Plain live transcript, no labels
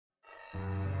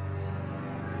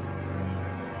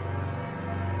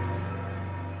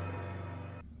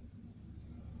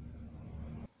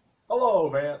Hello,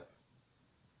 Vance.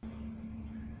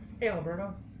 Hey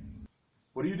Alberto,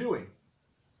 What are you doing?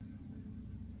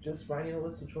 just writing a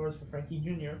list of chores for Frankie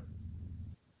Jr.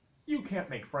 You can't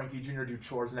make Frankie Jr. do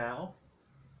chores now.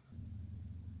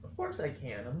 Of course I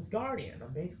can. I'm his guardian.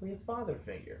 I'm basically his father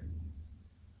figure.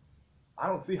 I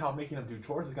don't see how making him do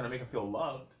chores is going to make him feel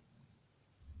loved.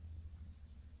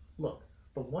 Look,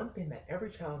 the one thing that every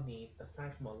child needs,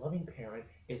 aside from a loving parent,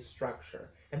 is structure.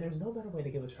 And there's no better way to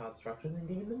give a child structure than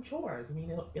giving them chores. I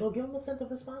mean, it'll give him a sense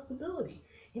of responsibility.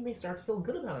 He may start to feel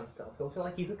good about himself. He'll feel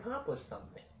like he's accomplished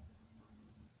something.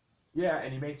 Yeah,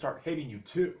 and he may start hating you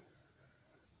too.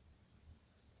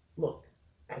 Look,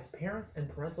 as parents and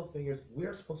parental figures,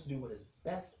 we're supposed to do what is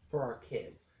best for our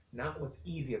kids, not what's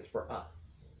easiest for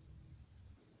us.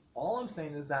 All I'm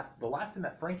saying is that the last thing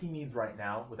that Frankie needs right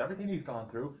now, with everything he's gone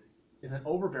through, is an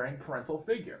overbearing parental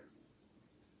figure.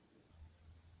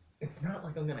 It's not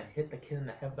like I'm gonna hit the kid in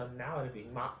the head with a mallet if he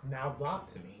mouths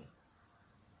off to me.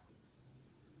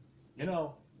 You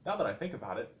know, now that I think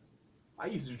about it, I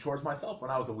used to do chores myself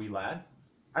when I was a wee lad.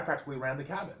 I practically ran the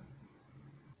cabin.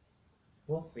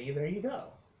 Well, see, there you go.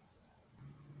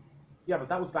 Yeah, but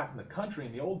that was back in the country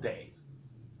in the old days.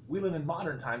 We live in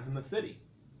modern times in the city.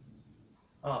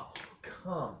 Oh,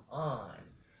 come on.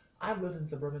 I've lived in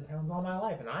suburban towns all my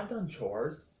life, and I've done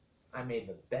chores. I made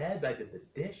the beds, I did the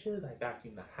dishes, I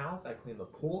vacuumed the house, I cleaned the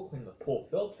pool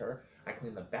filter, I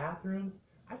cleaned the bathrooms.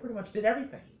 I pretty much did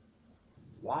everything.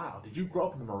 Wow, did you grow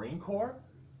up in the Marine Corps?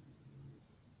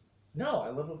 No, I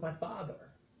lived with my father.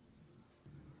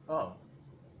 Oh,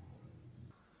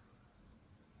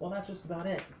 Well, that's just about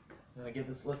it. I'm gonna give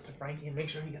this list to Frankie and make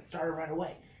sure he gets started right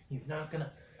away. He's not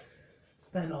gonna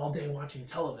spend all day watching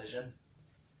television.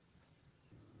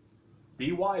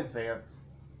 be wise, Vance.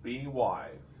 Be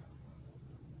wise.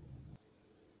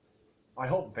 I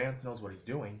hope Vance knows what he's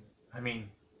doing. I mean,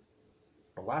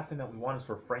 the last thing that we want is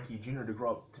for Frankie Jr. to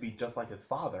grow up to be just like his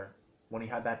father when he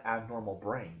had that abnormal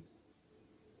brain.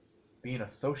 Being a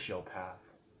sociopath.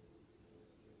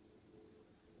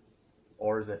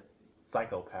 Or is it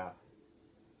psychopath?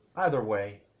 Either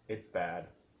way, it's bad.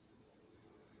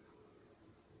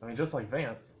 I mean, just like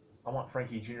Vance, I want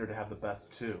Frankie Jr. to have the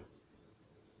best too.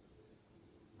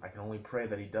 I can only pray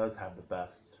that he does have the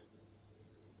best.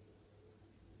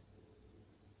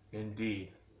 Indeed,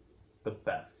 the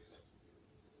best.